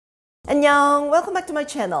안녕! Welcome back to my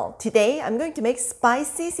channel. Today I'm going to make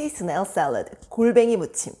spicy sea snail salad,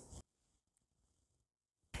 골뱅이무침.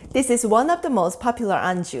 This is one of the most popular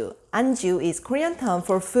Anju. Anju is Korean term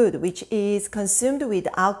for food which is consumed with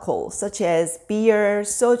alcohol such as beer,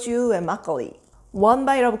 soju, and makgeolli. One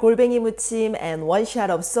bite of 골뱅이무침 and one shot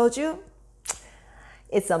of soju.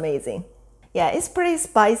 It's amazing. Yeah, it's pretty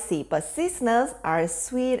spicy, but sea snails are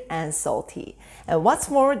sweet and salty. And what's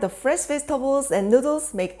more, the fresh vegetables and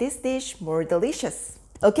noodles make this dish more delicious.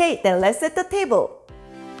 Okay, then let's set the table.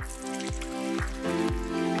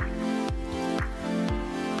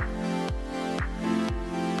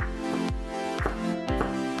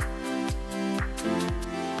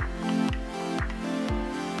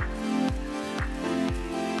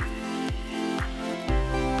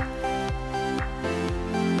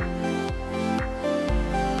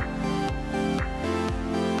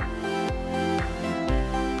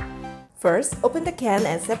 First, open the can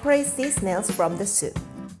and separate sea snails from the soup.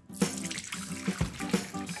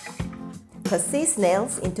 Cut sea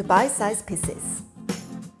snails into bite-sized pieces.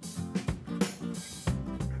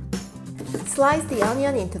 Slice the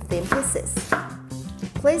onion into thin pieces.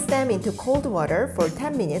 Place them into cold water for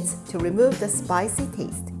 10 minutes to remove the spicy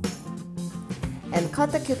taste. And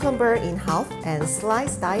cut the cucumber in half and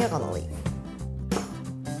slice diagonally.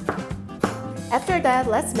 After that,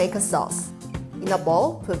 let's make a sauce. In a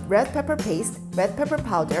bowl, put red pepper paste, red pepper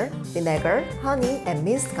powder, vinegar, honey, and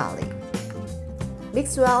minced garlic.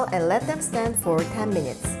 Mix well and let them stand for 10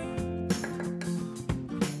 minutes.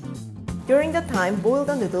 During the time, boil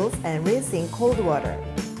the noodles and rinse in cold water.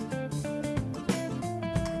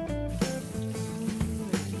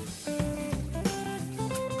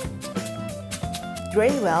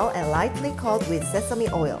 Drain well and lightly coat with sesame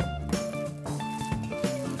oil.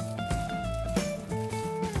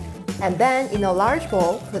 And then, in a large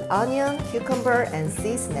bowl, put onion, cucumber, and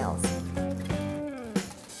sea snails.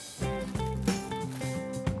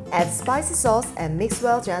 Add spicy sauce and mix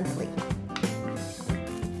well gently.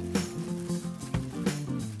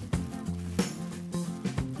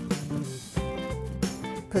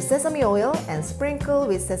 Put sesame oil and sprinkle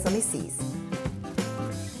with sesame seeds.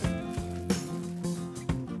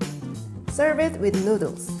 Serve it with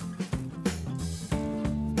noodles.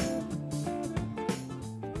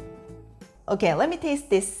 Okay, let me taste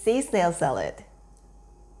this sea snail salad.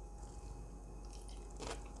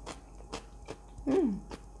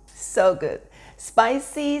 So good.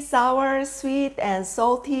 Spicy, sour, sweet, and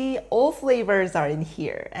salty, all flavors are in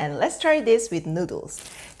here. And let's try this with noodles.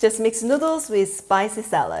 Just mix noodles with spicy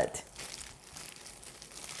salad.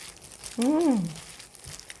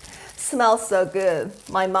 Smells so good.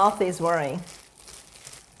 My mouth is watering.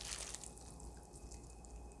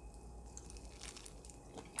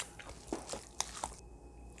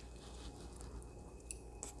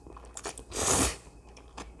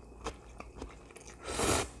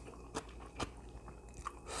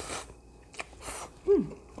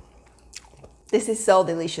 This is so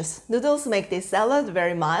delicious. Noodles make this salad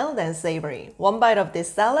very mild and savory. One bite of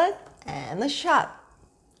this salad and a shot.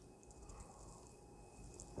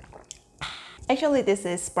 Actually, this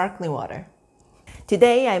is sparkling water.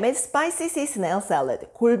 Today, I made spicy sea snail salad,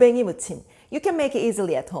 골뱅이무침. You can make it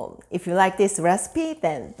easily at home. If you like this recipe,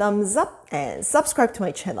 then thumbs up and subscribe to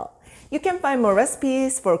my channel. You can find more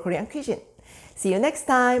recipes for Korean cuisine. See you next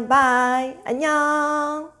time. Bye.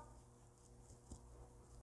 안녕.